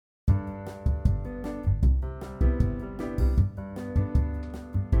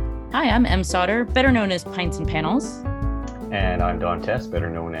Hi, I'm Em Sauter, better known as Pints and Panels. And I'm Don Tess, better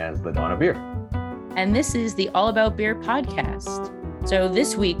known as the Don of Beer. And this is the All About Beer podcast. So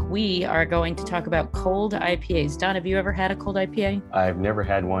this week we are going to talk about cold IPAs. Don, have you ever had a cold IPA? I've never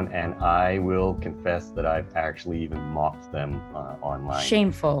had one, and I will confess that I've actually even mocked them online.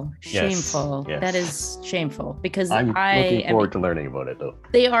 Shameful. Yes. That is shameful because I'm looking forward to learning about it, though.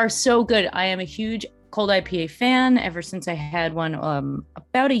 They are so good. I am a huge cold IPA fan ever since I had one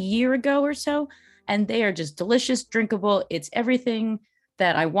about a year ago or so, and they are just delicious, drinkable. It's everything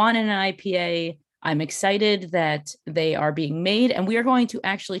that I want in an IPA. I'm excited that they are being made, and we are going to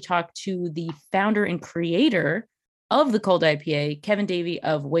actually talk to the founder and creator of the cold IPA, Kevin Davey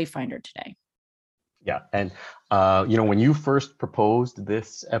of Wayfinder today. Yeah, and when you first proposed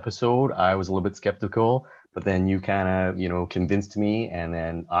this episode, I was a little bit skeptical, but then you kind of, convinced me, and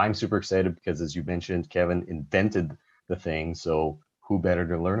then I'm super excited because, as you mentioned, Kevin invented the thing. So who better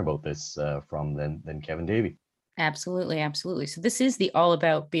to learn about this from than Kevin Davey? Absolutely. So this is the All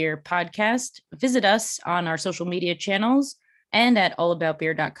About Beer podcast. Visit us on our social media channels and at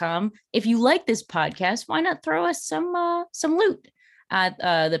allaboutbeer.com. If you like this podcast, why not throw us some loot at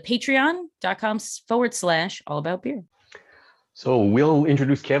the patreon.com/allaboutbeer. So we'll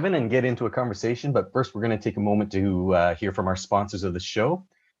introduce Kevin and get into a conversation, but first we're going to take a moment to hear from our sponsors of the show.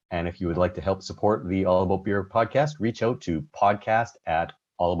 And if you would like to help support the All About Beer podcast, reach out to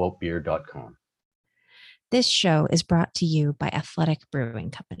podcast@allaboutbeer.com. This show is brought to you by Athletic Brewing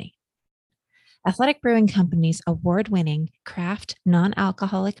Company. Athletic Brewing Company's award-winning craft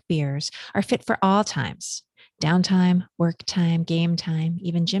non-alcoholic beers are fit for all times: downtime, work time, game time,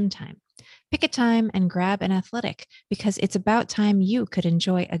 even gym time. Pick a time and grab an Athletic, because it's about time you could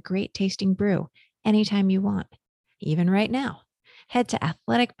enjoy a great tasting brew anytime you want, even right now. Head to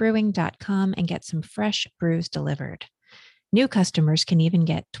athleticbrewing.com and get some fresh brews delivered. New customers can even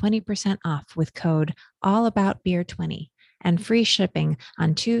get 20% off with code AllaboutBeer20 and free shipping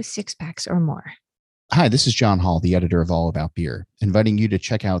on 2 6-packs or more. Hi, this is John Hall, the editor of All About Beer, inviting you to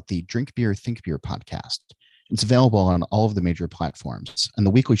check out the Drink Beer, Think Beer podcast. It's available on all of the major platforms, and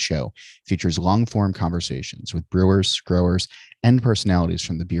the weekly show features long-form conversations with brewers, growers, and personalities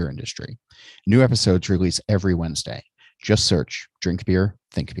from the beer industry. New episodes release every Wednesday. Just search Drink Beer,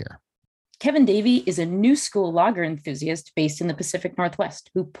 Think Beer. Kevin Davey is a new school lager enthusiast based in the Pacific Northwest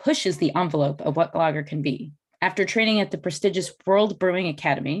who pushes the envelope of what lager can be. After training at the prestigious World Brewing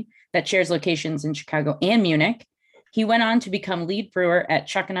Academy that shares locations in Chicago and Munich, he went on to become lead brewer at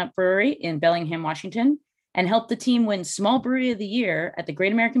Chuckanut Brewery in Bellingham, Washington, and helped the team win Small Brewery of the Year at the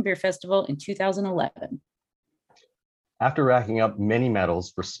Great American Beer Festival in 2011. After racking up many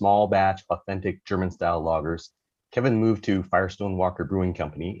medals for small batch, authentic German-style lagers, Kevin moved to Firestone Walker Brewing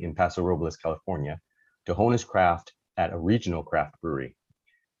Company in Paso Robles, California, to hone his craft at a regional craft brewery.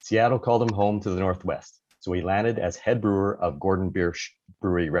 Seattle called him home to the Northwest, so he landed as head brewer of Gordon Biersch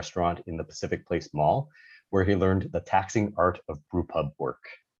Brewery restaurant in the Pacific Place Mall, where he learned the taxing art of brewpub work.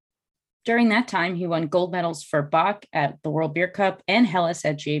 During that time, he won gold medals for Bach at the World Beer Cup and Helles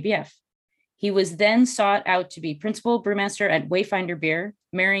at GABF. He was then sought out to be principal brewmaster at Wayfinder Beer,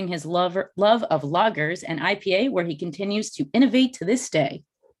 marrying his love of lagers and IPA, where he continues to innovate to this day.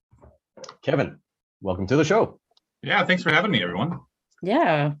 Kevin, welcome to the show. Yeah, thanks for having me, everyone.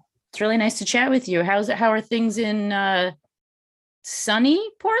 Yeah, it's really nice to chat with you. How are things in sunny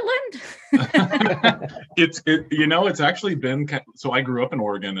Portland? It's actually been so I grew up in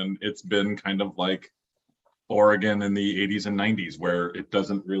Oregon, and it's been kind of like Oregon in the 80s and 90s, where it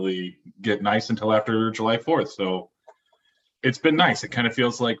doesn't really get nice until after July 4th. So it's been nice. It kind of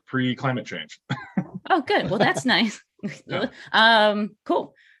feels like pre-climate change. Oh, good. Well, that's nice. Yeah.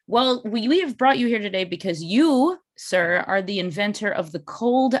 Cool. Well, we have brought you here today because you, sir, are the inventor of the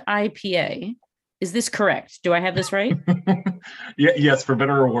cold IPA. Is this correct? Do I have this right? Yeah, yes, for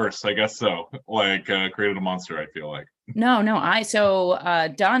better or worse, I guess so. Like created a monster, I feel like. No.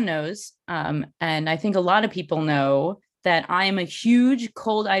 Don knows, and I think a lot of people know that I am a huge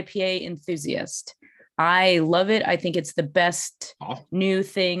cold IPA enthusiast. I love it. I think it's the best new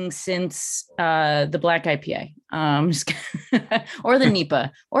thing since the black IPA, or the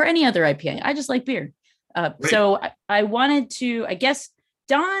NEPA, or any other IPA. I just like beer. So I wanted to, I guess,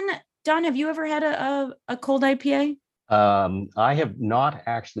 Don, have you ever had a cold IPA? I have not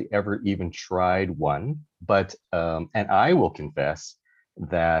actually ever even tried one, but and I will confess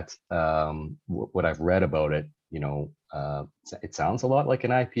that what I've read about it, it sounds a lot like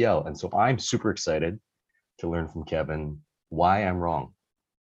an IPL, and so I'm super excited to learn from Kevin why I'm wrong.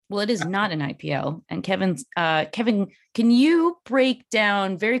 Well, it is not an IPL. And Kevin, can you break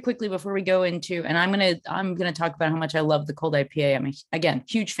down very quickly before we go into, and I'm gonna talk about how much I love the cold IPA. I'm again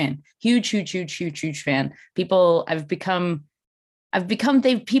huge fan, huge fan. People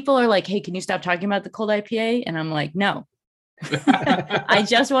people are like, hey, can you stop talking about the cold IPA? And I'm like, no, I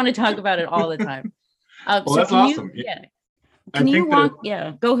just want to talk about it all the time. Well, so that's awesome. Can you walk?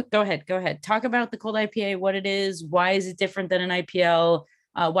 Go ahead. Talk about the cold IPA, what it is, why is it different than an IPL?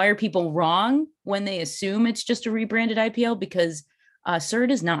 Why are people wrong when they assume it's just a rebranded IPL? Because sir,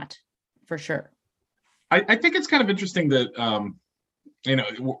 it is not, for sure. I think it's kind of interesting that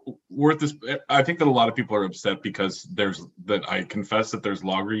worth this. I think that a lot of people are upset because I confess that there's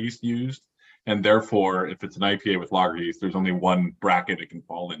lager yeast used, and therefore, if it's an IPA with lager yeast, there's only one bracket it can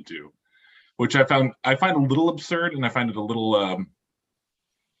fall into, which I find a little absurd, and I find it a little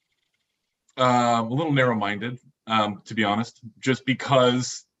narrow-minded. To be honest, just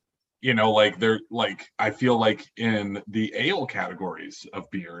because, I feel like in the ale categories of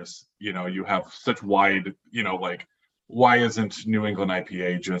beers, you have such wide, why isn't New England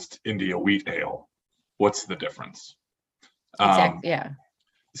IPA just India wheat ale? What's the difference? Exactly. Yeah.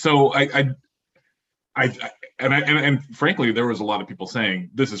 So and frankly, there was a lot of people saying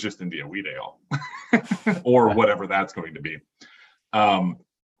this is just India wheat ale or whatever that's going to be.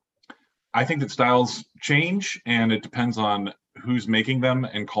 I think that styles change, and it depends on who's making them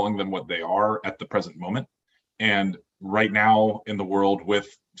and calling them what they are at the present moment. And right now in the world with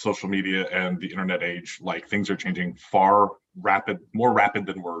social media and the internet age, like, things are changing more rapid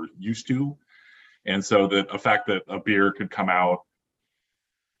than we're used to. And so the fact that a beer could come out,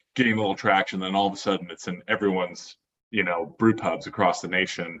 gain a little traction, then all of a sudden it's in everyone's, brew pubs across the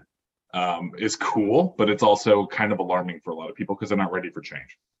nation, is cool, but it's also kind of alarming for a lot of people because they're not ready for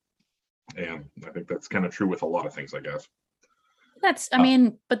change. And I think that's kind of true with a lot of things, I guess. But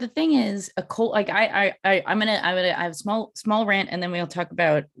the thing is, a cold, like I have a small rant, and then we'll talk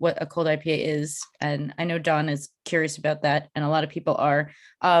about what a cold IPA is. And I know Don is curious about that, and a lot of people are.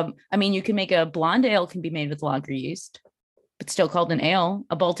 You can make a blonde ale can be made with lager yeast, but still called an ale.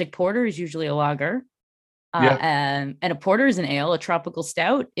 A Baltic porter is usually a lager. And a porter is an ale. A tropical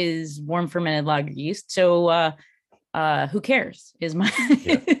stout is warm fermented lager yeast. So who cares is my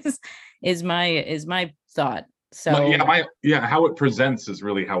is my thought. So how it presents is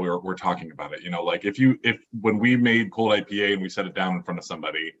really how we're talking about it. If when we made cold IPA and we set it down in front of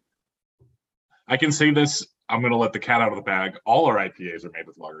somebody, I can say this, I'm going to let the cat out of the bag. All our IPAs are made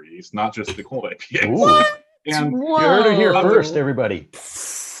with lager yeast, not just the cold IPA. What? And you heard it here first, everybody.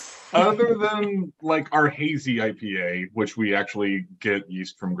 Other than like our hazy IPA, which we actually get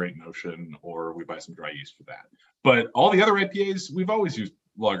yeast from Great Notion, or we buy some dry yeast for that. But all the other IPAs, we've always used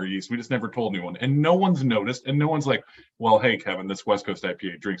lager yeast. We just never told anyone, and no one's noticed, and no one's like, well, hey, Kevin, this West Coast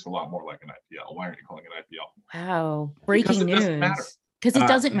IPA drinks a lot more like an IPL. Why aren't you calling it IPL? Wow, breaking news. Because it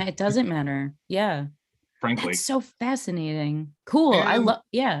doesn't matter. Yeah, frankly, it's so fascinating. Cool. And I love.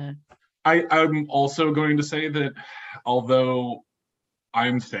 Yeah. I'm also going to say that although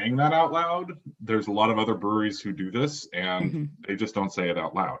I'm saying that out loud, there's a lot of other breweries who do this, and they just don't say it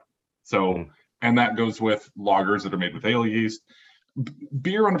out loud. So, and that goes with lagers that are made with ale yeast.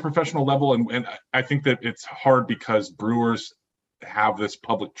 Beer on a professional level, and I think that it's hard because brewers have this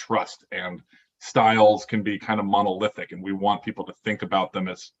public trust, and styles can be kind of monolithic, and we want people to think about them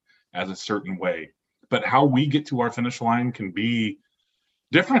as a certain way. But how we get to our finish line can be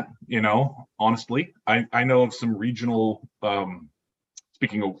different, honestly. I know of some regional,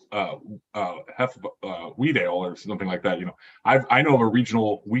 speaking of wheat ale or something like that, I know of a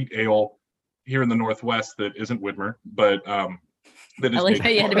regional wheat ale here in the Northwest that isn't Widmer, but I like how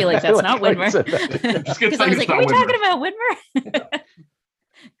you had to be like, that's not Widmer. Because I was like, are we talking about Widmer?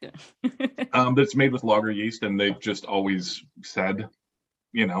 That's made with lager yeast, and they've just always said,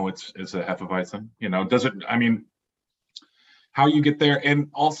 it's a Hefeweizen. Does it? I mean, how you get there, and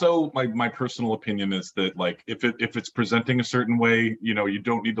also my personal opinion is that, like, if it's presenting a certain way, you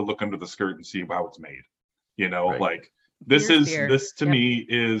don't need to look under the skirt and see how it's made. Right. Like this to me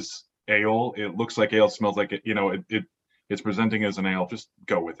is ale. It looks like ale, smells like it. It's presenting as an ale. Just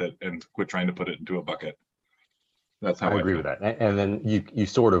go with it and quit trying to put it into a bucket. That's how I agree with that. And then you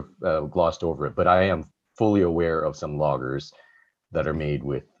sort of glossed over it, but I am fully aware of some lagers that are made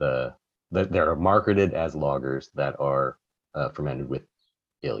with that are marketed as lagers that are fermented with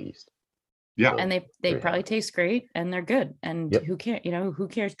ale yeast. Yeah, so and they probably taste great, and they're good. And who cares? Who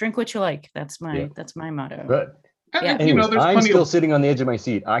cares? Drink what you like. That's my motto. Good. Yeah. Anyways, I'm still sitting on the edge of my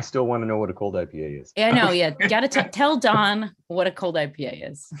seat. I still want to know what a cold IPA is. Yeah, no, yeah. Got to tell Don what a cold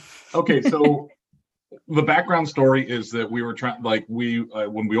IPA is. Okay, so the background story is that we were trying, like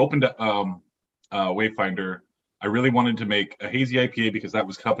when we opened Wayfinder, I really wanted to make a hazy IPA because that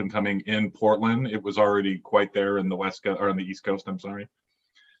was up and coming in Portland. It was already quite there in the West Coast, or on the East Coast, I'm sorry.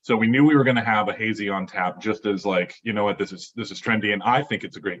 So we knew we were going to have a hazy on tap, just as like, you know what, this is trendy, and I think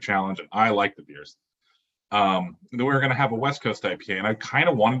it's a great challenge, and I like the beers. Then we were going to have a West Coast IPA, and I kind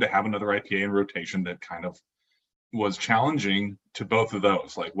of wanted to have another IPA in rotation that kind of was challenging to both of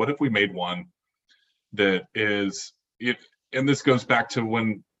those. Like, what if we made one that is it? And this goes back to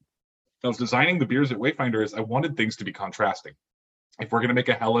when I was designing the beers at Wayfinder, is I wanted things to be contrasting. If we're going to make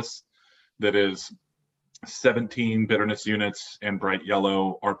a Helles that is 17 bitterness units and bright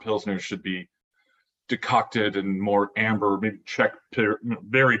yellow, our Pilsners should be decocted and more amber, maybe check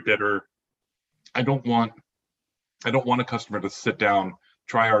very bitter. I don't want a customer to sit down,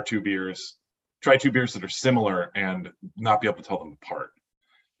 try two beers that are similar and not be able to tell them apart.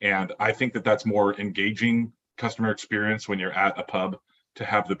 And I think that that's more engaging customer experience when you're at a pub, to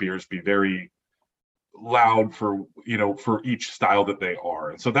have the beers be very loud for each style that they are.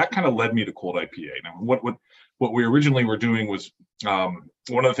 And so that kind of led me to cold IPA. Now, what we originally were doing was one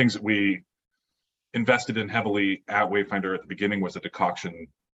of the things that we invested in heavily at Wayfinder at the beginning was a decoction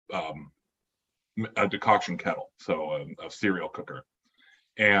kettle, so a cereal cooker.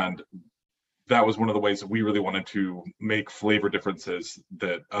 And that was one of the ways that we really wanted to make flavor differences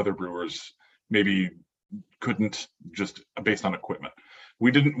that other brewers maybe couldn't, just based on equipment.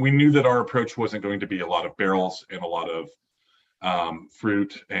 We knew that our approach wasn't going to be a lot of barrels and a lot of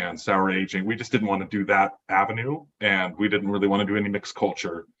fruit and sour aging. We just didn't want to do that avenue, and we didn't really want to do any mixed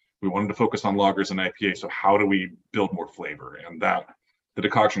culture. We wanted to focus on lagers and IPA. So how do we build more flavor? And that the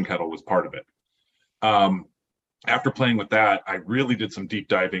decoction kettle was part of it. After playing with that, I really did some deep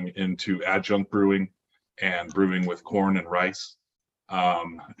diving into adjunct brewing and brewing with corn and rice.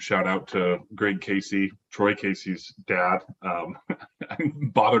 Shout out to Greg Casey, Troy Casey's dad. I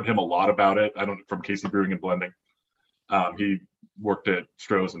bothered him a lot about it. From Casey Brewing and Blending. He worked at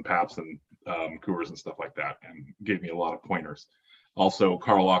Stroh's and Pabst and Coors and stuff like that, and gave me a lot of pointers. Also,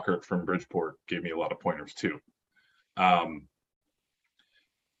 Carl Lockert from Bridgeport gave me a lot of pointers too.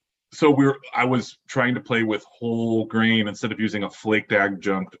 So I was trying to play with whole grain instead of using a flaked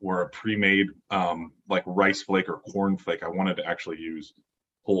adjunct or a pre-made like rice flake or corn flake. I wanted to actually use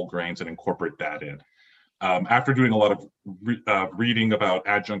whole grains and incorporate that in. After doing a lot of reading about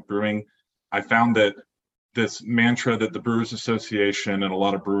adjunct brewing, I found that this mantra that the Brewers Association and a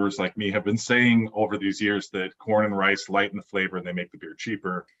lot of brewers like me have been saying over these years, that corn and rice lighten the flavor and they make the beer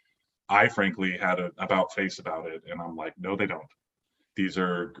cheaper. I frankly had an about face about it, and I'm like, no, they don't. These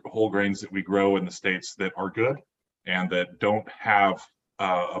are whole grains that we grow in the States that are good and that don't have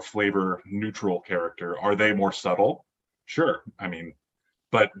a flavor neutral character. Are they more subtle? Sure. I mean,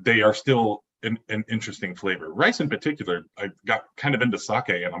 but they are still an interesting flavor. Rice in particular, I got kind of into sake,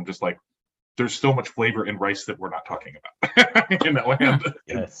 and I'm just like, there's so much flavor in rice that we're not talking about. And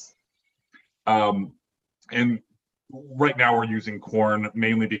Yes. And right now we're using corn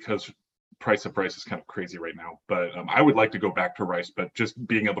mainly because price of rice is kind of crazy right now, but I would like to go back to rice, but just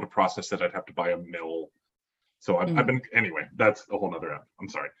being able to process it, I'd have to buy a mill. So I've been, anyway, that's a whole nother app. I'm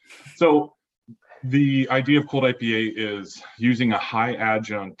sorry. So the idea of cold IPA is using a high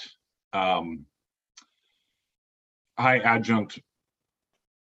adjunct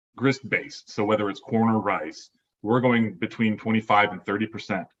grist base. So whether it's corn or rice, we're going between 25 and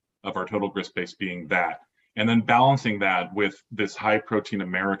 30% of our total grist base being that, and then balancing that with this high protein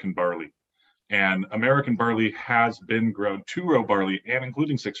American barley. And American barley has been grown, 2-row barley, and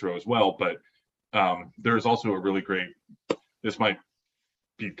including 6-row as well. But there's also a really great, this might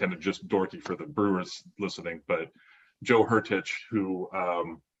be kind of just dorky for the brewers listening, but Joe Hertich, who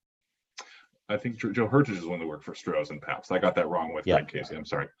I think Joe Hertich is one that worked for Stroh's and Pabst. I got that wrong with Greg Casey. I'm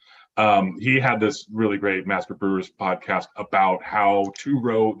sorry. He had this really great Master Brewers podcast about how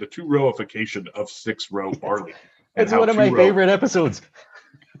the 2-rowification of 6-row barley. It's one of my favorite episodes.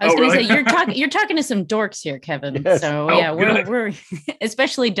 I was going to say, you're talking to some dorks here, Kevin. Yes. So we're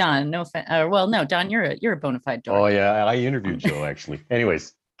especially Don. No, Don, you're a bona fide dork. Oh yeah, I interviewed Joe actually.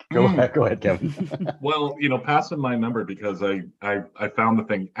 Anyways, go ahead, Kevin. Well, pass him my number because I found the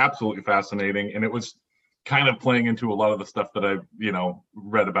thing absolutely fascinating, and it was kind of playing into a lot of the stuff that I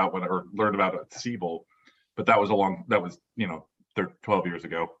read about or learned about at Siebel, but that was 12 years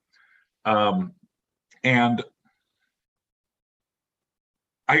ago, and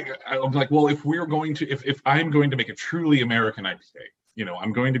I'm like, well, if I'm going to make a truly American IPA,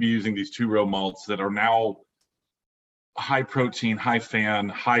 I'm going to be using these 2-row malts that are now high protein, high FAN,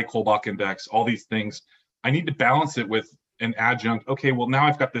 high Kolbach index, all these things. I need to balance it with an adjunct. Okay, well now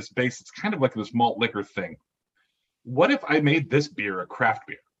I've got this base. It's kind of like this malt liquor thing. What if I made this beer a craft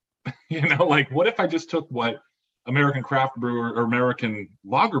beer? Like what if I just took what American craft brewer or American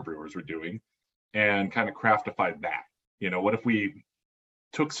lager brewers were doing and kind of craftified that? What if we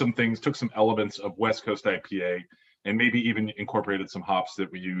took some elements of West Coast IPA and maybe even incorporated some hops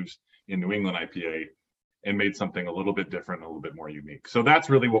that we use in New England IPA and made something a little bit different, a little bit more unique. So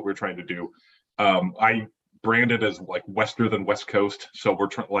that's really what we're trying to do. I brand it as like Wester than West Coast. So we're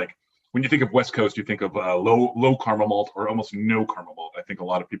trying, like, when you think of West Coast, you think of low caramel malt or almost no caramel malt. I think a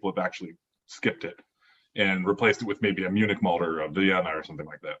lot of people have actually skipped it and replaced it with maybe a Munich malt or a Vienna or something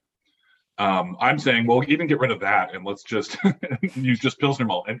like that. I'm saying, well, even get rid of that and let's just use just Pilsner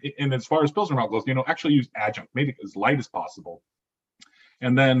malt. And as far as Pilsner malt goes, actually use adjunct, make it as light as possible.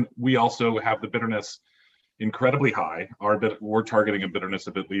 And then we also have the bitterness incredibly high. We're targeting a bitterness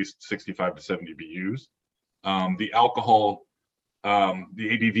of at least 65 to 70 BUs. The alcohol, the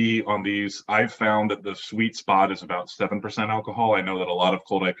ABV on these, I've found that the sweet spot is about 7% alcohol. I know that a lot of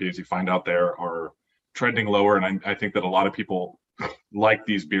cold IPAs you find out there are trending lower, and I think that a lot of people like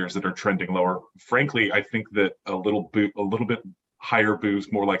these beers that are trending lower. Frankly, I think that a little bit higher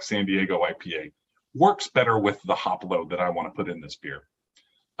booze, more like San Diego IPA, works better with the hop load that I want to put in this beer.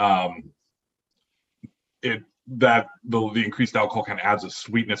 The increased alcohol kind of adds a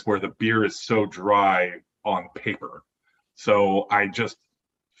sweetness where the beer is so dry on paper. So I just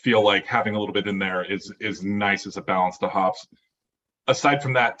feel like having a little bit in there is nice as a balance to hops. Aside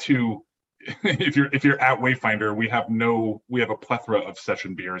from that, too, if you're at Wayfinder, we have a plethora of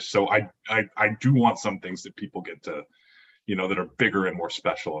session beers. So I do want some things that people get to, that are bigger and more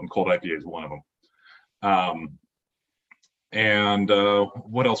special, and cold IPA is one of them. And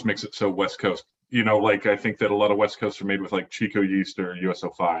what else makes it so West Coast? Like I think that a lot of West Coasts are made with like Chico yeast or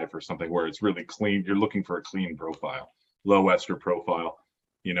USO5 or something where it's really clean. You're looking for a clean profile, low ester profile.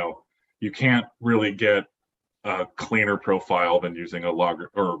 You can't really get a cleaner profile than using a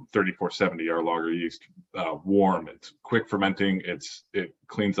lager or 3470 or lager yeast. Warm, it's quick fermenting. It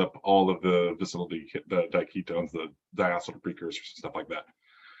cleans up all of the vicinity, the diketones, the diacetyl precursors, stuff like that.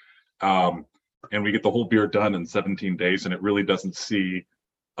 And we get the whole beer done in 17 days, and it really doesn't see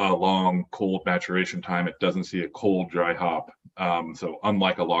a long cold maturation time. It doesn't see a cold dry hop. So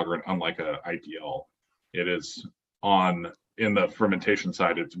unlike a lager and unlike a IPL, it is in the fermentation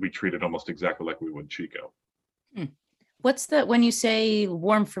side, we treat it almost exactly like we would Chico. When you say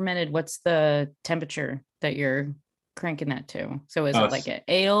warm fermented, what's the temperature that you're cranking that to? So is it like an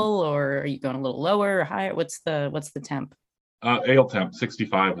ale, or are you going a little lower or higher? What's the temp? Ale temp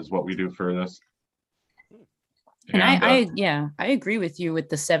 65 is what we do for this. And I agree with you with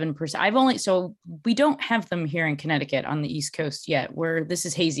the 7%. So we don't have them here in Connecticut on the East Coast yet, where this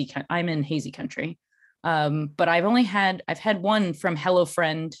is hazy. I'm in hazy country. But I've had one from Hello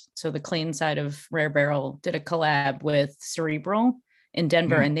Friend. So the clean side of Rare Barrel did a collab with Cerebral in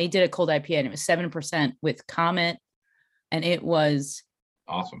Denver, and they did a cold IPA, and it was 7% with Comet, and it was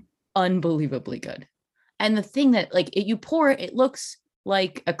awesome, unbelievably good. And the thing that you pour it looks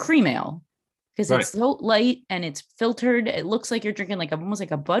like a cream ale because it's so light and it's filtered. It looks like you're drinking almost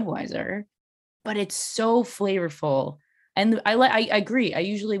like a Budweiser, but it's so flavorful. And I agree. I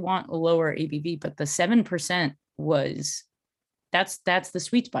usually want a lower ABV, but the 7% that's the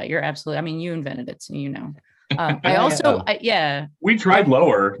sweet spot. You're absolutely. I mean, you invented it, so we tried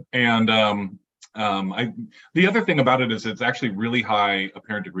lower, and the other thing about it is it's actually really high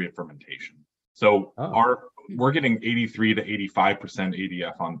apparent degree of fermentation. So we're getting 83 to 85%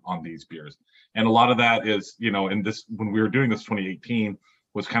 ADF on these beers, and a lot of that is when we were doing this 2018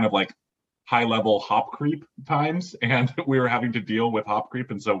 was kind of like high level hop creep times, and we were having to deal with hop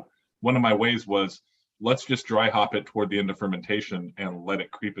creep. And so one of my ways was, let's just dry hop it toward the end of fermentation and let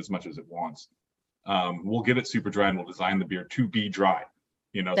it creep as much as it wants. We'll get it super dry, and we'll design the beer to be dry.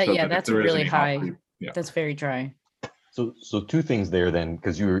 That's really high. That's very dry. So two things there then,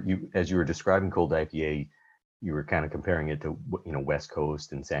 because as you were describing cold IPA, you were kind of comparing it to West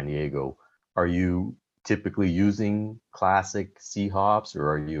Coast and San Diego. Are you typically using classic C hops, or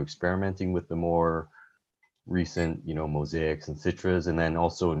are you experimenting with the more recent, mosaics and citras? And then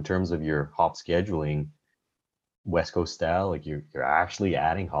also in terms of your hop scheduling, West Coast style, you're actually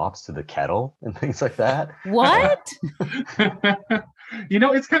adding hops to the kettle and things like that? What?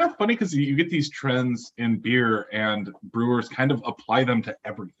 It's kind of funny because you get these trends in beer and brewers kind of apply them to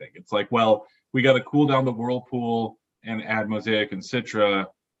everything. It's like, well, we got to cool down the whirlpool and add mosaic and citra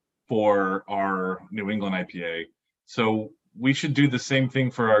for our New England IPA. So we should do the same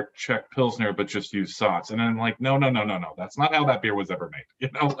thing for our Czech Pilsner, but just use Saaz. And I'm like, no. That's not how that beer was ever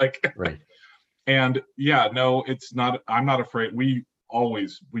made. Right. And yeah, no, it's not. I'm not afraid. We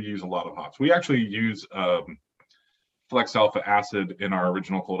use a lot of hops. We actually use Flex Alpha Acid in our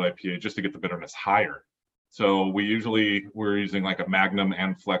original cold IPA just to get the bitterness higher. So we're using like a Magnum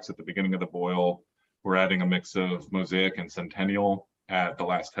and Flex at the beginning of the boil. We're adding a mix of Mosaic and Centennial at the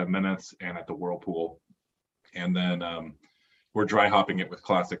last 10 minutes and at the Whirlpool. And then we're dry hopping it with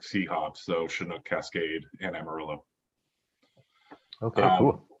classic C hops, so Chinook, Cascade, and Amarillo. Okay,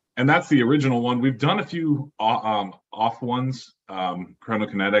 cool. And that's the original one. We've done a few off ones,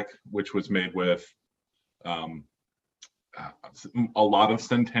 Chronokinetic, which was made with a lot of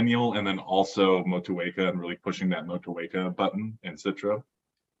Centennial and then also Motueka, and really pushing that Motueka button and Citra.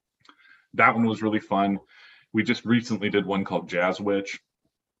 That one was really fun. We just recently did one called Jazz Witch.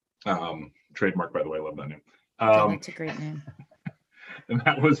 Trademark, by the way, I love that name. That's a great name. And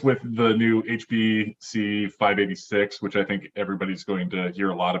that was with the new HBC 586, which I think everybody's going to hear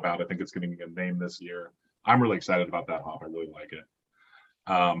a lot about. I think it's getting a name this year. I'm really excited about that hop. I really like it.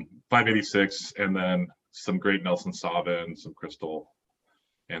 586, and then some great Nelson Sauvin, and some Crystal,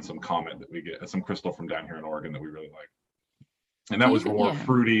 and some Comet that we get, some Crystal from down here in Oregon that we really like. And that was more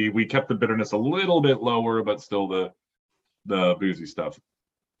fruity. We kept the bitterness a little bit lower, but still the boozy stuff.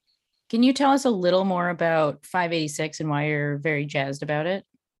 Can you tell us a little more about 586 and why you're very jazzed about it?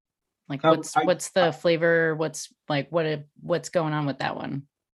 Like what's the flavor? What's going on with that one?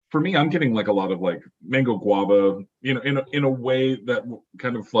 For me, I'm getting like a lot of like mango guava, in a way that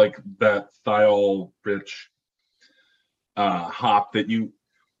kind of like that thiol rich hop that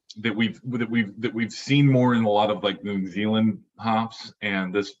we've seen more in a lot of like New Zealand hops,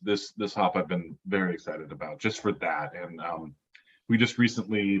 and this hop I've been very excited about just for that. And we just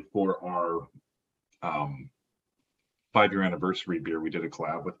recently, for our 5-year anniversary beer, we did a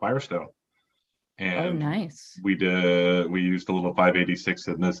collab with Firestone. And nice. We used a little 586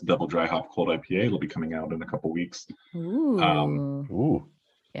 in this double dry hop cold IPA. It'll be coming out in a couple weeks. Ooh.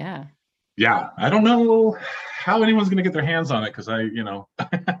 Yeah. Yeah. I don't know how anyone's going to get their hands on it because I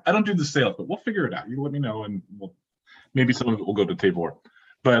don't do the sales, but we'll figure it out. You let me know, and maybe some of it will go to Tabor.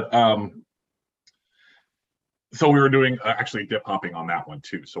 But so we were doing actually dip hopping on that one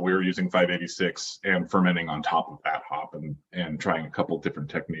too. So we were using 586 and fermenting on top of that hop, and trying a couple of different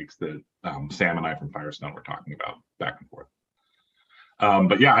techniques that Sam and I from Firestone were talking about back and forth.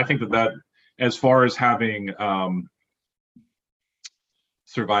 But yeah, I think that as far as having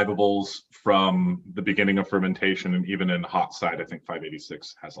survivables from the beginning of fermentation and even in hot side, I think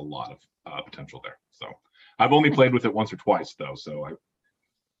 586 has a lot of potential there. So I've only played with it once or twice though, so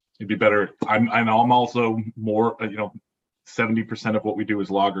it'd be better. I'm also more, 70% of what we do is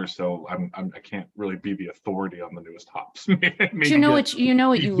lagers, so I can't really be the authority on the newest hops. You know what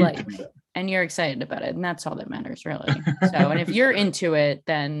you like, and you're excited about it, and that's all that matters, really. So, and if you're into it,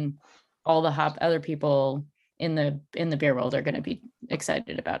 then all the other people in the beer world are going to be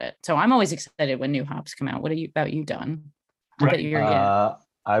excited about it. So I'm always excited when new hops come out. What about you, Don?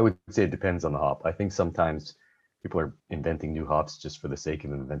 I would say it depends on the hop. I think sometimes people are inventing new hops just for the sake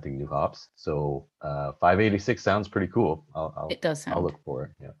of inventing new hops. So 586 sounds pretty cool. It does sound. I'll look for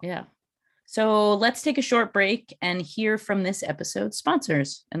it. Yeah. So let's take a short break and hear from this episode's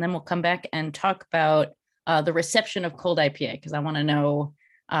sponsors, and then we'll come back and talk about the reception of cold IPA, because I want to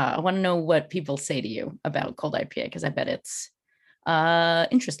know what people say to you about cold IPA, because I bet it's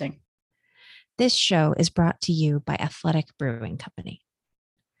interesting. This show is brought to you by Athletic Brewing Company.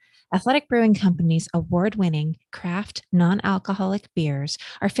 Athletic Brewing Company's award-winning craft non-alcoholic beers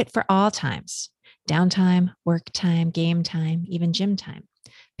are fit for all times: downtime, work time, game time, even gym time.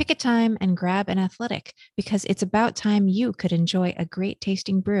 Pick a time and grab an Athletic, because it's about time you could enjoy a great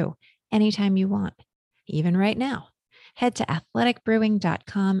tasting brew anytime you want, even right now. Head to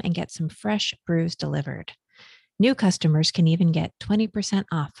athleticbrewing.com and get some fresh brews delivered. New customers can even get 20%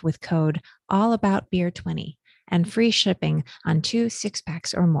 off with code ALLABOUTBEER20 and free shipping on 2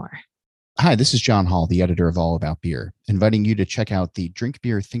 6-packs or more. Hi, this is John Hall, the editor of All About Beer, inviting you to check out the Drink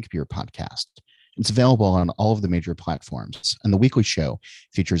Beer, Think Beer podcast. It's available on all of the major platforms, and the weekly show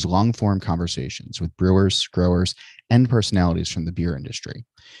features long-form conversations with brewers, growers, and personalities from the beer industry.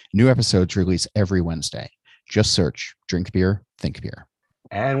 New episodes release every Wednesday. Just search Drink Beer, Think Beer.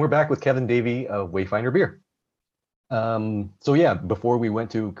 And we're back with Kevin Davey of Wayfinder Beer. So yeah, before we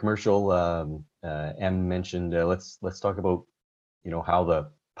went to commercial, Em mentioned let's talk about how the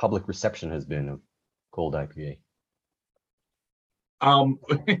public reception has been of cold IPA.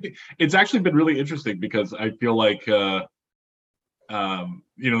 It's actually been really interesting, because I feel like that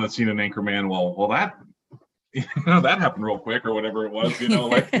scene in Anchorman. Well, that that happened real quick, or whatever it was.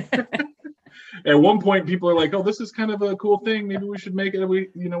 At one point, people are like, "Oh, this is kind of a cool thing. Maybe we should make it." We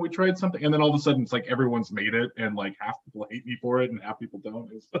tried something, and then all of a sudden, it's like everyone's made it, and like half people hate me for it, and half people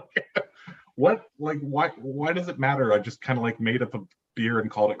don't. It's like, what? Like, why does it matter? I just kind of like made up a beer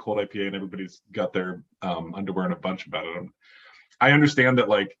and called it cold IPA, and everybody's got their underwear in a bunch about it. I understand that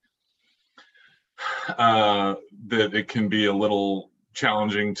like that it can be a little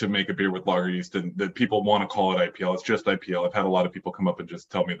challenging to make a beer with lager yeast, and that people want to call it IPL. It's just IPL. I've had a lot of people come up and just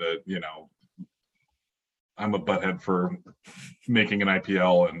tell me that, I'm a butthead for making an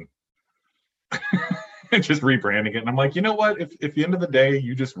IPL and and just rebranding it. And I'm like, you know what? If at the end of the day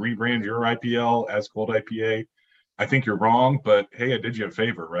you just rebrand your IPL as cold IPA, I think you're wrong. But hey, I did you a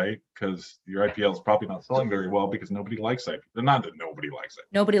favor, right? Because your IPL is probably not selling very well because nobody likes IPL. Not that nobody likes it.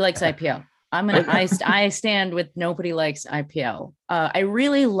 Nobody likes IPL. I stand with nobody likes IPL. I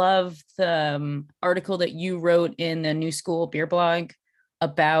really love the article that you wrote in the New School Beer blog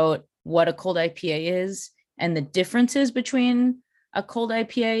about what a cold IPA is and the differences between a cold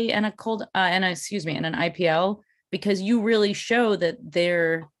IPA and and an IPL, because you really show that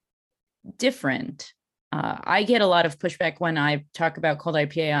they're different. I get a lot of pushback when I talk about cold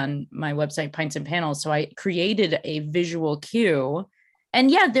IPA on my website, Pints and Panels. So I created a visual cue. And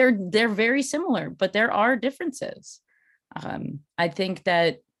yeah, they're very similar, but there are differences. I think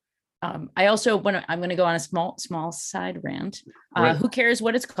that I also I'm going to go on a small side rant. Right. Who cares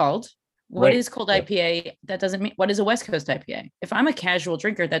what it's called? What Right. is cold IPA? That doesn't mean, what is a West Coast IPA? If I'm a casual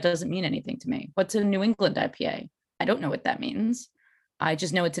drinker, that doesn't mean anything to me. What's a New England IPA? I don't know what that means. I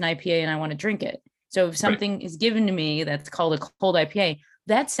just know it's an IPA and I want to drink it. So if something is given to me that's called a cold IPA,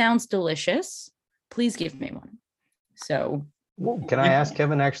 that sounds delicious. Please give me one. So Well, can I ask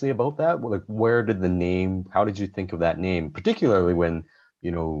Kevin actually about that? Like, where did the name, how did you think of that name? Particularly when,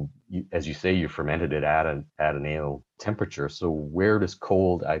 as you say, you fermented it at an ale temperature. So where does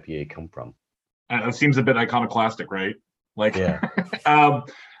cold IPA come from? It seems a bit iconoclastic, right? Like, Yeah.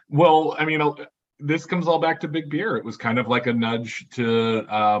 well, I mean, this comes all back to big beer. It was kind of like a nudge to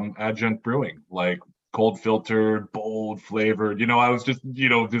adjunct brewing, like cold filtered, bold flavored. I was just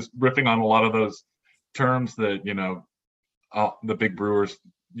riffing on a lot of those terms that the big brewers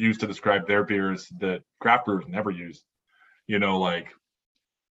use to describe their beers that craft brewers never use. Like,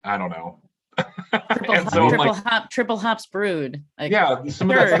 I don't know. Triple hops brewed. Like, yeah,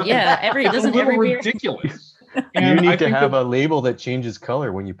 some of that stuff. Yeah, It's a little ridiculous. You need to have a label that changes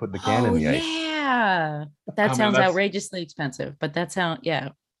color when you put the can in the ice. Yeah, that sounds outrageously expensive, but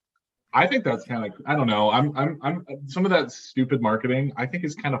I think that's kind of, I don't know. I'm some of that stupid marketing I think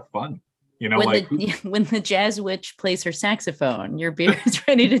is kind of fun. When the jazz witch plays her saxophone, your beer is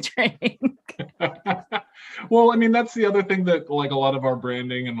ready to drink. Well, I mean, that's the other thing that like a lot of our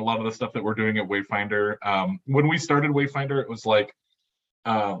branding and a lot of the stuff that we're doing at Wayfinder. When we started Wayfinder, it was like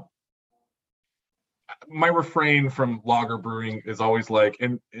my refrain from lager brewing is always like,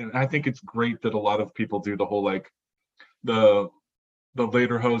 and I think it's great that a lot of people do the whole like the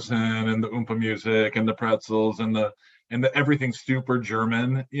Lederhosen and the Oompa music and the pretzels and the everything's super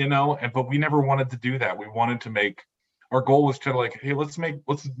German, but we never wanted to do that. We wanted to make, our goal was to like, hey, let's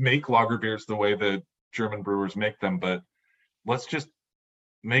make lager beers the way that German brewers make them, but let's just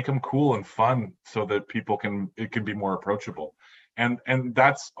make them cool and fun so that it can be more approachable. And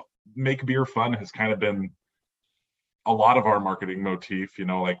that's, make beer fun has kind of been a lot of our marketing motif.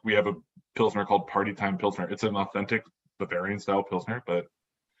 Like we have a Pilsner called Party Time Pilsner. It's an authentic Bavarian style Pilsner, but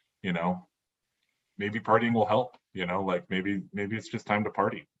maybe partying will help, like maybe it's just time to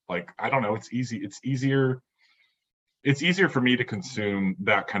party. Like, I don't know. It's easier for me to consume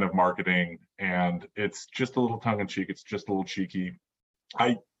that kind of marketing, and it's just a little tongue in cheek. It's just a little cheeky.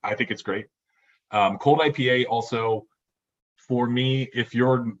 I think it's great. Cold IPA also, for me, if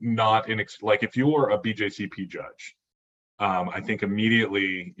you're not if you're a BJCP judge, I think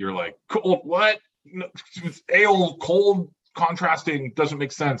immediately you're like, cold, what? No, ale, cold, contrasting doesn't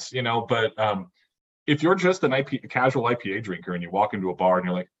make sense, but if you're just a casual IPA drinker and you walk into a bar and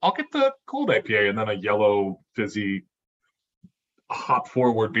you're like, I'll get the cold IPA, and then a yellow fizzy hop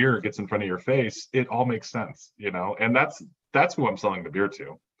forward beer gets in front of your face, it all makes sense, and that's who I'm selling the beer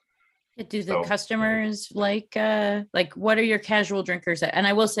to. Do the customers like what are your casual drinkers and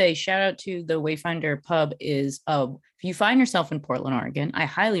I will say, shout out to the Wayfinder pub if you find yourself in Portland, Oregon, I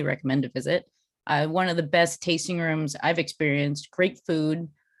highly recommend to visit. One of the best tasting rooms I've experienced, great food.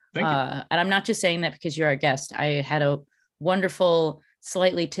 And I'm not just saying that because you're our guest. I had a wonderful,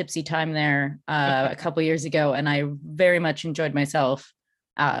 slightly tipsy time there a couple years ago, and I very much enjoyed myself.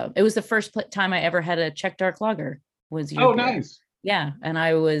 It was the first time I ever had a Czech dark lager. Was your beer. Nice. Yeah, and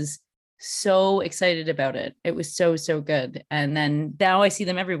I was so excited about it. It was so, so good. And then now I see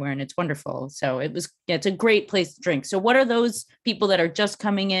them everywhere and it's wonderful. So it's a great place to drink. So what are those people that are just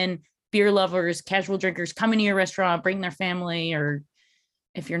coming in, beer lovers, casual drinkers, coming to your restaurant, bring their family, or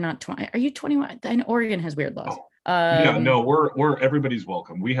if you're not 20, are you 21? And Oregon has weird laws. Yeah, no, we're everybody's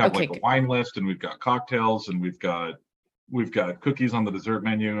welcome. We have Okay, like a good. wine list, and we've got cocktails, and we've got cookies on the dessert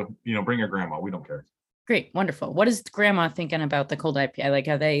menu. Bring your grandma. We don't care. Great. Wonderful. What is grandma thinking about the cold IPA? Like,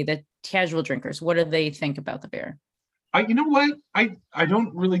 are they the casual drinkers? What do they think about the beer? You know what? I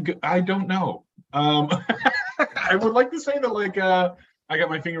don't really I don't know. I would like to say that like I got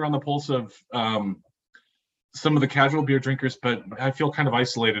my finger on the pulse of some of the casual beer drinkers, but I feel kind of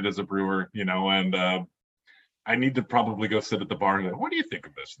isolated as a brewer, and I need to probably go sit at the bar and go, what do you think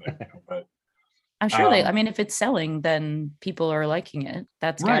of this thing? But I'm sure I mean, if it's selling, then people are liking it.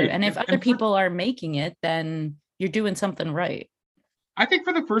 That's right. And if other people are making it, then you're doing something right. I think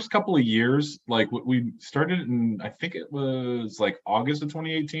for the first couple of years, like we started in, I think it was like August of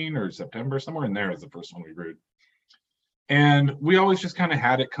 2018 or September, somewhere in there is the first one we brewed. And we always just kind of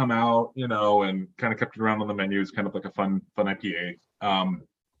had it come out, and kind of kept it around on the menu. It's kind of like a fun IPA.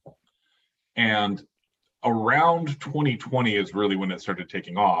 And around 2020 is really when it started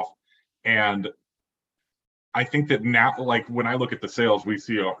taking off. And I think that now, like when I look at the sales, we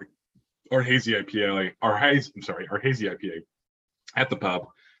see our hazy IPA, our hazy IPA at the pub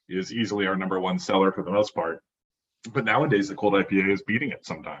is easily our number one seller for the most part. But nowadays the cold IPA is beating it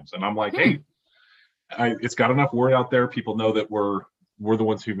sometimes. And I'm like, hey, it's got enough word out there. People know that we're the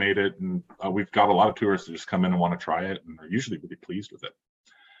ones who made it. And we've got a lot of tourists that just come in and want to try it and are usually really pleased with it.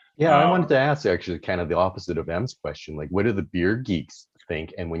 Yeah, I wanted to ask actually kind of the opposite of M's question. Like, what do the beer geeks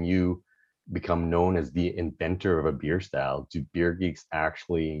think? And when you become known as the inventor of a beer style, do beer geeks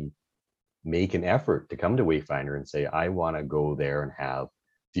actually make an effort to come to Wayfinder and say, I want to go there and have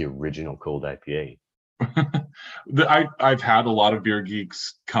the original cold IPA? I've had a lot of beer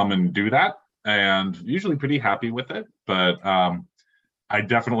geeks come and do that, and usually pretty happy with it. But I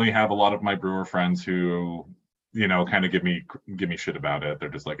definitely have a lot of my brewer friends who, kind of give me shit about it. They're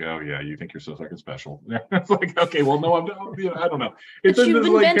just like, oh yeah, you think you're so fucking special. It's like, okay, well, no, I'm I don't know. But you've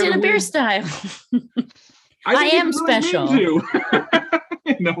invented a beer style. I am special.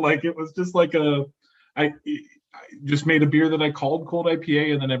 Like it was just like I just made a beer that I called cold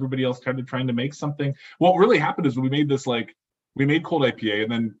IPA, and then everybody else started trying to make something. What really happened is we made cold IPA,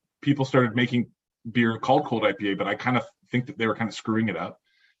 and then people started making beer called cold IPA, but I kind of think that they were kind of screwing it up.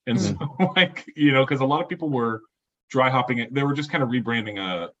 And so like, because a lot of people were dry hopping it. They were just kind of rebranding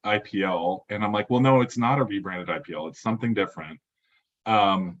a IPL. And I'm like, well, no, it's not a rebranded IPL. It's something different.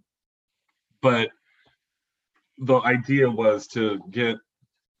 But the idea was to get,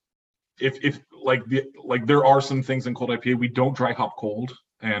 if there are some things in cold IPA, we don't dry hop cold,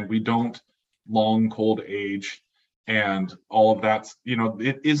 and we don't long cold age, and all of that's,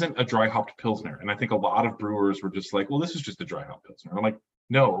 it isn't a dry hopped Pilsner. And I think a lot of brewers were just like, well, this is just a dry hop Pilsner. I'm like,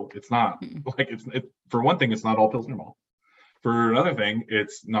 no, it's not. Like for one thing, it's not all Pilsner malt. For another thing,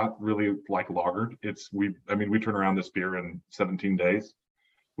 it's not really like lagered. We turn around this beer in 17 days,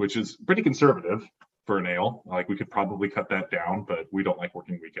 which is pretty conservative for an ale. Like we could probably cut that down, but we don't like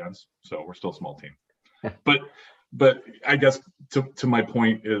working weekends, so we're still a small team. But I guess to my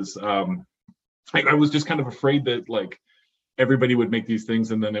point is, I was just kind of afraid that like everybody would make these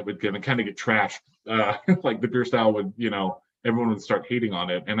things and then it would kind of get trashed. Like the beer style would, everyone would start hating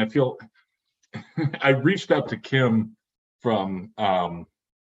on it. And I feel I reached out to Kim from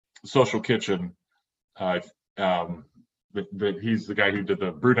Social Kitchen. That he's the guy who did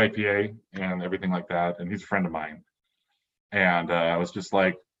the brewed IPA and everything like that, and he's a friend of mine. And I was just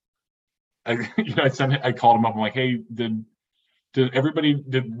like, I called him up. I'm like, hey, did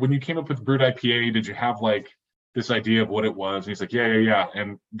when you came up with brewed IPA, did you have like this idea of what it was? And he's like, yeah.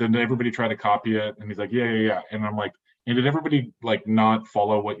 And then everybody tried to copy it, and he's like, yeah. And I'm like, and did everybody like not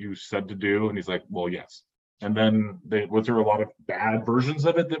follow what you said to do? And he's like, well, yes. And then was there a lot of bad versions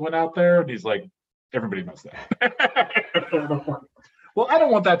of it that went out there? And he's like, everybody knows that. Well, I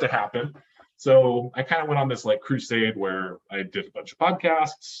don't want that to happen. So I kind of went on this like crusade where I did a bunch of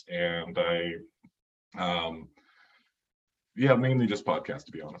podcasts, and mainly just podcasts,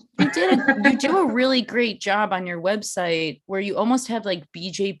 to be honest. You do a really great job on your website where you almost have like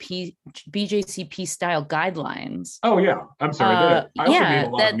BJCP style guidelines. Oh yeah, I'm sorry. I also made a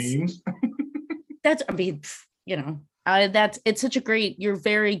lot of memes. It's such a great. You're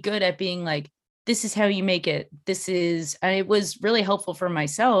very good at being like, this is how you make it. And it was really helpful for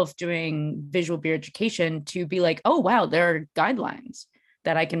myself doing visual beer education to be like, oh wow, there are guidelines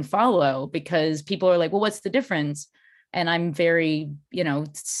that I can follow, because people are like, well, what's the difference? and I'm very,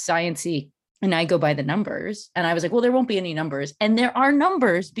 sciencey, and I go by the numbers. And I was like, well, there won't be any numbers. And there are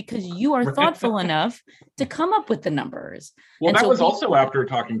numbers because you are thoughtful enough to come up with the numbers. Well, and that so was also after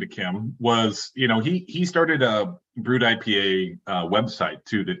talking to Kim, was, he started a Brewed IPA website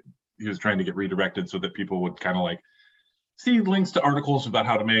too, that he was trying to get redirected so that people would kind of like see links to articles about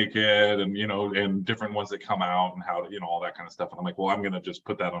how to make it, and, and different ones that come out and how to, all that kind of stuff. And I'm like, well, I'm going to just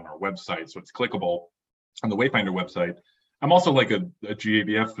put that on our website so it's clickable on the Wayfinder website. I'm also like a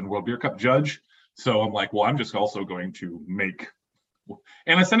GABF and World Beer Cup judge. So I'm like, well, I'm just also going to make,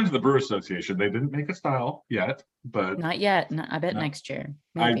 and I sent it to the Brewer Association. They didn't make a style yet, but not yet. I bet next year,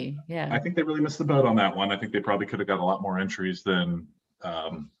 maybe. I think they really missed the boat on that one. I think they probably could have got a lot more entries than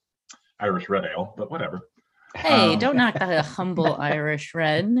Irish Red Ale, but whatever. Hey, don't knock the humble Irish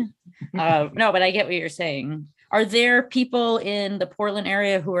Red. No, but I get what you're saying. Are there people in the Portland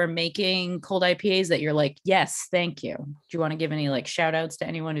area who are making cold IPAs that you're like, yes, thank you? Do you want to give any like shout outs to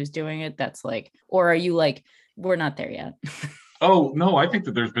anyone who's doing it? That's like, or are you like, we're not there yet? Oh, no, I think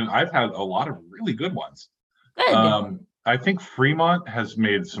that I've had a lot of really good ones. Good. I think Fremont has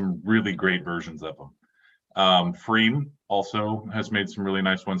made some really great versions of them. Freem also has made some really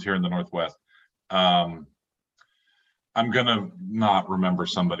nice ones here in the Northwest. I'm gonna not remember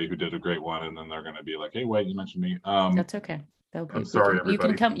somebody who did a great one, and then they're gonna be like, "Hey, wait, you mentioned me." That's okay. I'm sorry,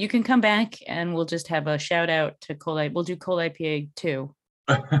 everybody. You can come back, and we'll just have a shout out to Cold IPA. We'll do Cold IPA 2.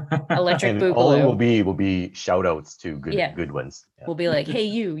 Electric And Boogaloo. all it will be shout outs to good ones. Yeah. We'll be like, "Hey,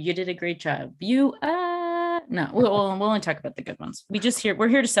 you did a great job." No, we'll only talk about the good ones. We're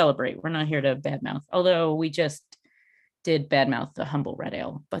here to celebrate. We're not here to badmouth. Although we just did badmouth the humble red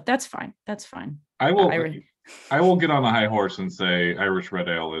ale, but that's fine. That's fine. I will get on a high horse and say Irish Red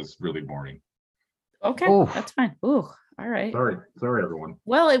Ale is really boring. Okay, that's fine. Ooh, all right. Sorry, everyone.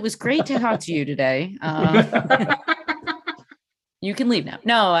 Well, it was great to talk to you today. You can leave now.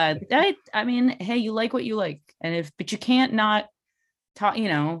 No, I mean, hey, you like what you like, but you can't not talk.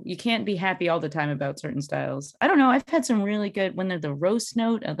 You can't be happy all the time about certain styles. I don't know. I've had some really good when they're the roast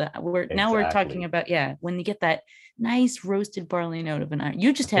note of now we're talking about when you get that nice roasted barley note of an iron.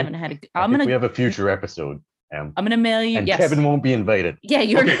 You just haven't had we have a future episode. I'm gonna mail you. And yes. Kevin won't be invited. Yeah,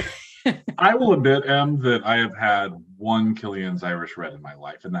 you're. Okay. I will admit, that I have had one Killian's Irish Red in my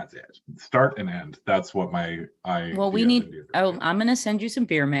life, and that's it. Start and end. That's what we need. Oh, I'm gonna send you some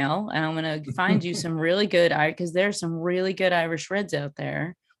beer mail, and I'm gonna find you some really good because there's some really good Irish Reds out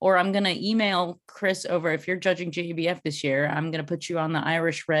there. Or I'm gonna email Chris over if you're judging JBF this year. I'm gonna put you on the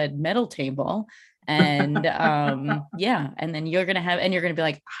Irish Red medal table. And and then you're gonna be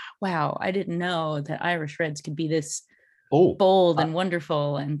like, wow, I didn't know that Irish Reds could be this bold and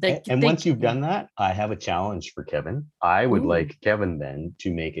wonderful. And once you've done that, I have a challenge for Kevin. I would like Kevin then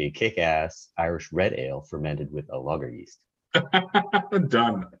to make a kick-ass Irish Red Ale fermented with a lager yeast.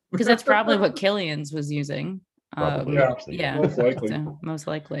 Done. Because that's probably what Killian's was using. Probably, yeah, most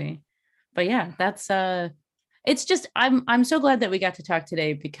likely. But yeah, that's it's just I'm so glad that we got to talk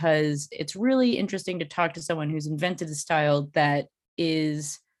today, because it's really interesting to talk to someone who's invented a style that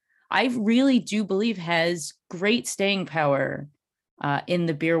I really do believe has great staying power in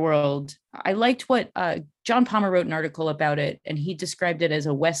the beer world. I liked what John Palmer wrote an article about it, and he described it as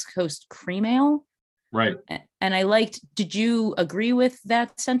a West Coast cream ale. Right. And did you agree with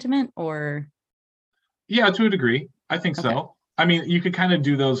that sentiment or? Yeah, to a degree. I think so. I mean, you could kind of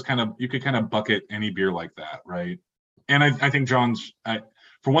do those you could kind of bucket any beer like that, right? And I think John's,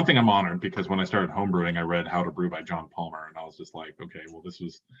 for one thing, I'm honored because when I started homebrewing, I read How to Brew by John Palmer, and I was just like, okay, well,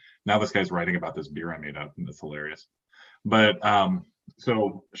 now this guy's writing about this beer I made up, and that's hilarious. But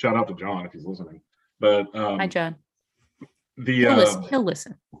so shout out to John if he's listening. But hi, John. He'll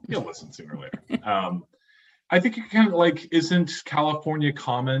listen. He'll listen sooner or later. I think you kind of isn't California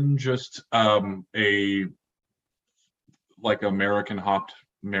Common just American hopped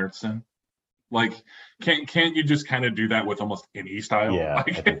Märzen? Can't you just kind of do that with almost any style? Yeah.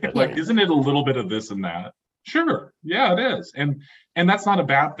 Isn't it a little bit of this and that? Sure. Yeah, it is. And that's not a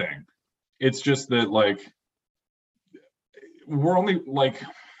bad thing. It's just that we're only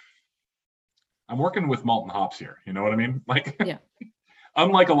I'm working with malt and hops here. You know what I mean?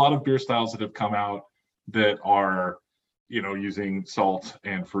 Unlike a lot of beer styles that have come out that are, using salt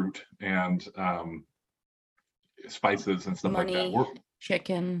and fruit and spices and stuff like that.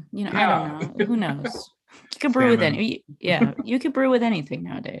 Chicken, I don't know. Who knows? You can brew with any. Yeah, you could brew with anything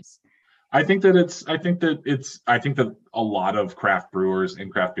nowadays. I think that a lot of craft brewers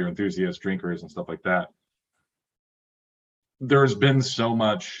and craft beer enthusiasts, drinkers, and stuff like that. There's been so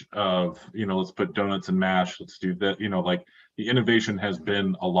much of, let's put donuts and mash. Let's do that. The innovation has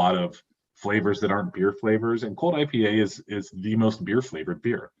been a lot of flavors that aren't beer flavors. And cold IPA is the most beer flavored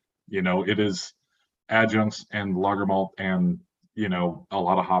beer. You know, it is adjuncts and lager malt and, you know, a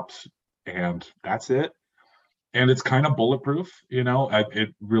lot of hops, and that's it. And it's kind of bulletproof, you know.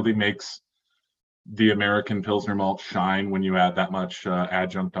 It really makes the American Pilsner malt shine when you add that much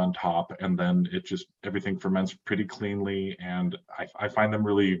adjunct on top, and then it just, everything ferments pretty cleanly. And I find them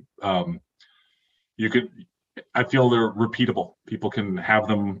really, I feel they're repeatable. People can have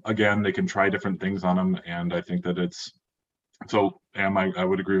them again, they can try different things on them. And I think that I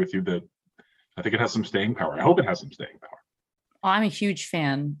would agree with you that I think it has some staying power. I hope it has some staying power. I'm a huge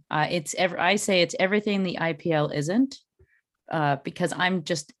fan. I say it's everything the IPL isn't, because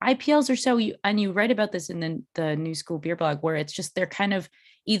IPLs are so, and you write about this in the New School Beer blog, where it's just, they're kind of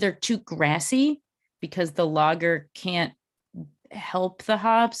either too grassy because the lager can't help the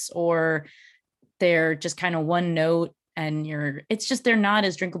hops, or they're just kind of one note, and they're not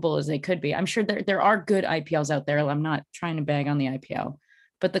as drinkable as they could be. I'm sure there are good IPLs out there. I'm not trying to bag on the IPL,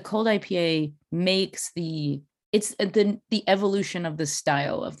 but the cold IPA makes it's the evolution of the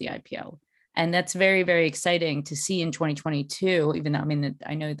style of the IPL. And that's very, very exciting to see in 2022, even though,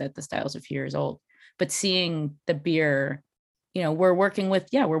 I know that the style's a few years old, but seeing the beer, you know, we're working with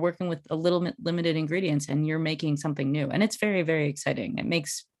a little bit limited ingredients, and you're making something new. And it's very, very exciting. It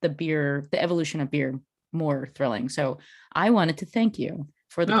makes the evolution of beer more thrilling. So I wanted to thank you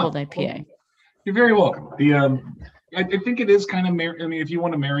for the cold IPA. You're very welcome. I think it is kind of, if you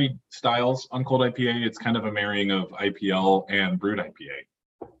want to marry styles on cold IPA, it's kind of a marrying of IPL and brewed IPA,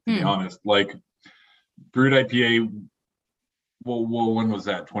 to be honest. Like brewed IPA, well, when was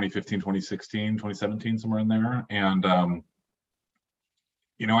that? 2015, 2016, 2017, somewhere in there. And,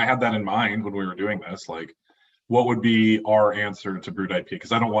 you know, I had that in mind when we were doing this, like what would be our answer to brewed IPA?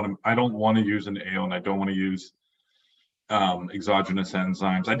 Because I don't want to use an ale, and I don't want to use exogenous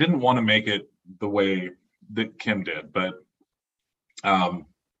enzymes. I didn't want to make it the way that Kim did, but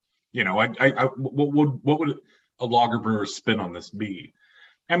you know, what would a lager brewer's spin on this be?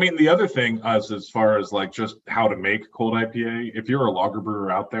 I mean, the other thing as far as like just how to make cold IPA, if you're a lager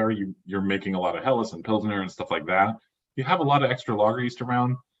brewer out there, you're making a lot of Helles and Pilsner and stuff like that, you have a lot of extra lager yeast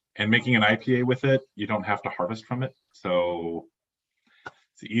around, and making an IPA with it, you don't have to harvest from it. So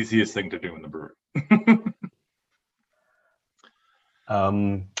it's the easiest thing to do in the brewery.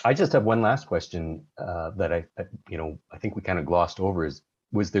 I just have one last question that I think we kind of glossed over.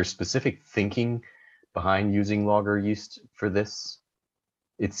 Was there specific thinking behind using lager yeast for this?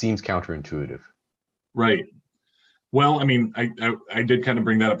 It seems counterintuitive. Right. Well, I mean, I did kind of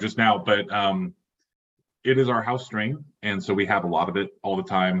bring that up just now, but it is our house strain, and so we have a lot of it all the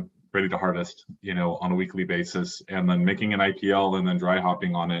time, ready to harvest, you know, on a weekly basis. And then making an IPL and then dry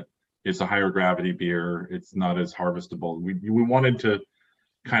hopping on it, it's a higher gravity beer. It's not as harvestable. We wanted to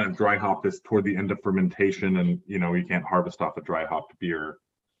kind of dry hop this toward the end of fermentation, and you know, you can't harvest off a dry hopped beer.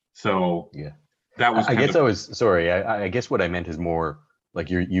 So yeah, that was. I guess what I meant is more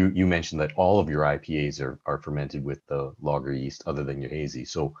like you mentioned that all of your IPAs are fermented with the lager yeast other than your hazy.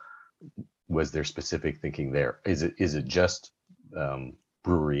 So was there specific thinking there? Is it just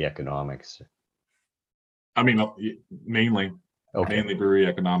brewery economics? I mean, mainly brewery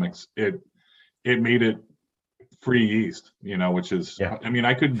economics. It made it free yeast, you know, which is, yeah. I mean,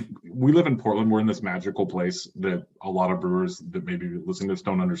 we live in Portland. We're in this magical place that a lot of brewers that maybe listening to this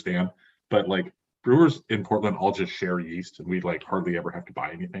don't understand, but like brewers in Portland all just share yeast, and we like hardly ever have to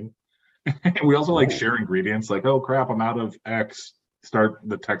buy anything. And we also like share ingredients, like, oh crap, I'm out of X, start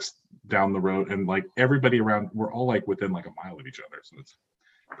the text down the road, and like everybody around, we're all like within like a mile of each other, so it's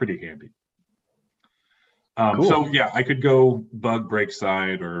pretty handy. Cool. So yeah, I could go bug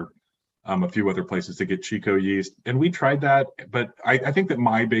Breakside or a few other places to get Chico yeast, and we tried that. But I think that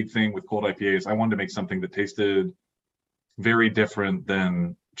my big thing with cold IPA is I wanted to make something that tasted very different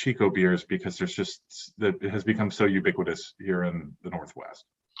than Chico beers, because there's just that it has become so ubiquitous here in the Northwest.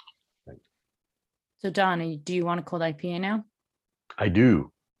 So Don, do you want a cold IPA now? I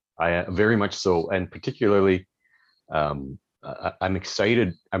do. I very much so, and particularly I'm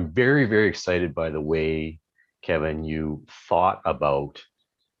excited. I'm very, very excited by the way, Kevin, you thought about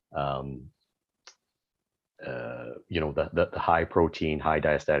the high protein, high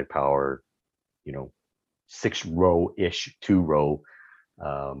diastatic power, 6-row-ish, 2-row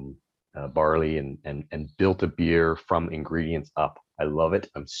barley, and built a beer from ingredients up. I love it.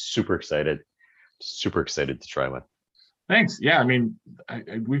 I'm super excited to try one. Thanks. Yeah, I mean,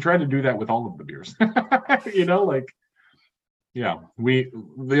 we try to do that with all of the beers. Yeah.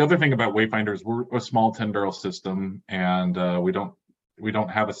 The other thing about Wayfinder is we're a small 10-barrel system, and we don't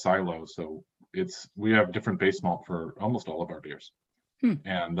have a silo, so we have different base malt for almost all of our beers.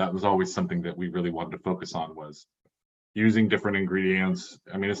 And that was always something that we really wanted to focus on, was using different ingredients.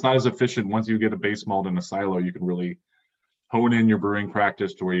 I mean, it's not as efficient. Once you get a base malt in a silo, you can really hone in your brewing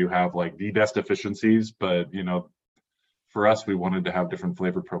practice to where you have like the best efficiencies. But, for us, we wanted to have different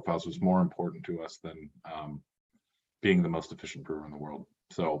flavor profiles was more important to us than being the most efficient brewer in the world.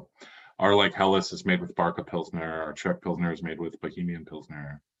 So our like Helles is made with Barca Pilsner. Our Czech Pilsner is made with Bohemian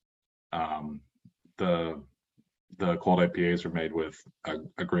Pilsner. The cold IPAs are made with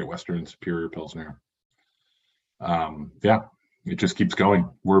a Great Western Superior Pilsner. It just keeps going.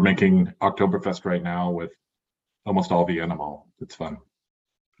 We're making Oktoberfest right now with almost all Vienna malt. It's fun.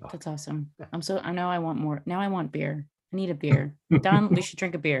 That's awesome. I know I want more. Now I want beer. I need a beer. Don, we should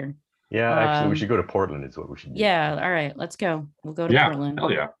drink a beer. Yeah, actually, we should go to Portland is what we should do. Yeah, all right, let's go. We'll go to Portland. Hell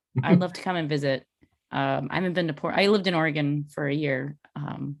yeah. I'd love to come and visit. I haven't been to I lived in Oregon for a year,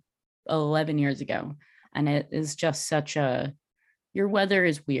 11 years ago. And it is just your weather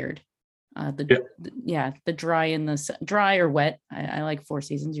is weird. The dry and the dry or wet. I like 4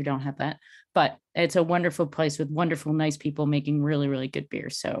 seasons. You don't have that, but it's a wonderful place with wonderful, nice people making really, really good beer.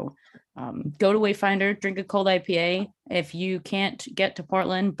 So go to Wayfinder, drink a cold IPA. If you can't get to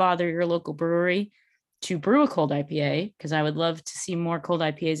Portland, bother your local brewery to brew a cold IPA, because I would love to see more cold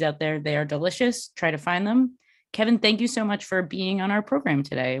IPAs out there. They are delicious. Try to find them. Kevin, thank you so much for being on our program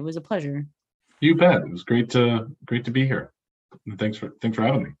today. It was a pleasure. You bet. It was great to be here. And thanks for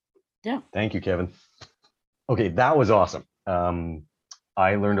having me. Yeah. Thank you, Kevin. Okay, that was awesome.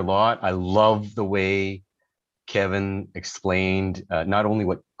 I learned a lot. I love the way Kevin explained not only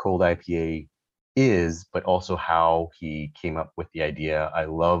what cold IPA is, but also how he came up with the idea. I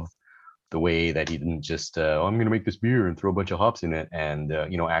love the way that he didn't just, I'm going to make this beer and throw a bunch of hops in it, and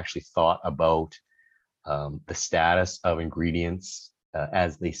actually thought about the status of ingredients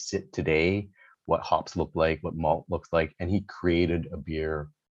as they sit today, what hops look like, what malt looks like, and he created a beer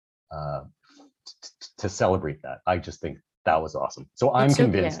to celebrate that. I just think that was awesome. So I'm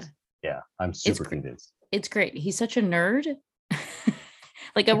convinced. Yeah, I'm super convinced. It's great. He's such a nerd,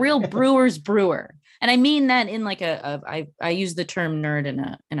 like a real brewer's brewer. And I mean that in like I use the term nerd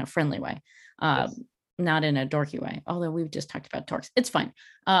in a friendly way, Yes. not in a dorky way. Although we've just talked about dorks, it's fine.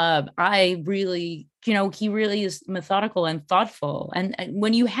 I really, he really is methodical and thoughtful. And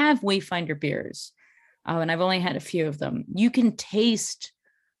when you have Wayfinder beers, and I've only had a few of them, you can taste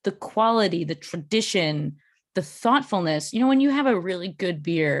the quality, the tradition, the thoughtfulness. When you have a really good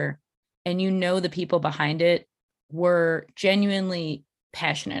beer and the people behind it were genuinely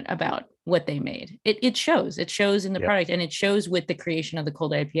passionate about what they made, it shows in the product, and it shows with the creation of the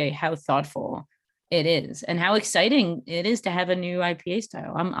cold IPA how thoughtful it is and how exciting it is to have a new IPA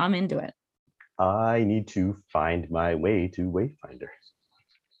style. I'm into it. I need to find my way to Wayfinder.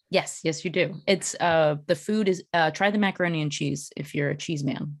 Yes, you do. It's the food is try the macaroni and cheese if you're a cheese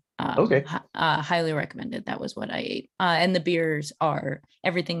man. Okay. Highly recommended. That was what I ate. And the beers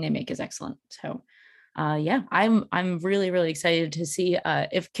everything they make is excellent. So I'm really, really excited to see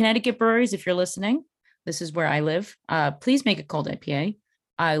if Connecticut breweries, if you're listening, this is where I live. Please make a cold IPA.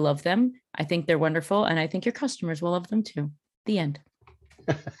 I love them. I think they're wonderful. And I think your customers will love them too. The end.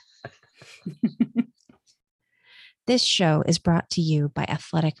 This show is brought to you by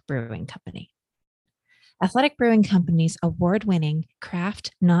Athletic Brewing Company. Athletic Brewing Company's award-winning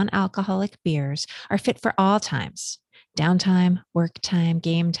craft non-alcoholic beers are fit for all times: downtime, work time,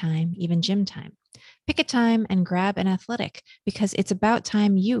 game time, even gym time. Pick a time and grab an Athletic, because it's about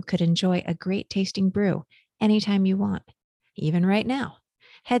time you could enjoy a great tasting brew anytime you want, even right now.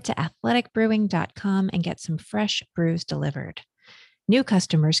 Head to athleticbrewing.com and get some fresh brews delivered. New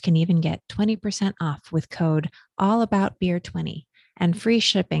customers can even get 20% off with code AllaboutBeer20 and free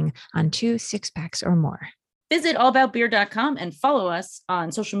shipping on 2 6-packs or more. Visit allaboutbeer.com and follow us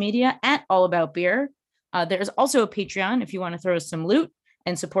on social media at allaboutbeer. There's also a Patreon if you want to throw us some loot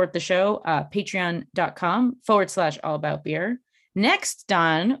and support the show, patreon.com/allaboutbeer. Next,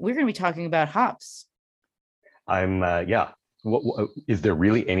 Don, we're going to be talking about hops. What, is there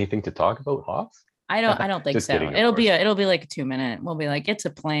really anything to talk about hops? I don't think Just so. kidding, It'll be like a 2-minute. We'll be like, it's a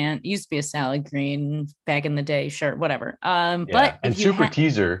plant. It used to be a salad green back in the day. Sure, whatever. But and super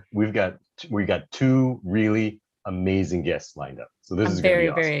teaser, we got 2 really amazing guests lined up. So this is very,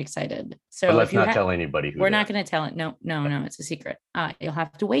 awesome. very excited. So but let's not tell anybody who. We're not going to tell it. No, it's a secret. You'll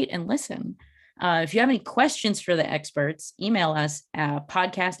have to wait and listen. If you have any questions for the experts, email us at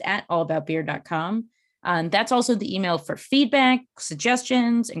podcast@allaboutbeer.com. That's also the email for feedback,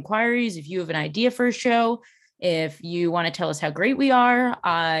 suggestions, inquiries. If you have an idea for a show, if you want to tell us how great we are,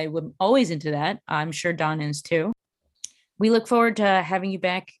 I'm always into that. I'm sure Don is too. We look forward to having you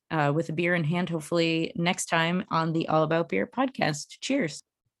back with a beer in hand, hopefully next time on the All About Beer podcast. Cheers.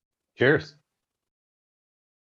 Cheers.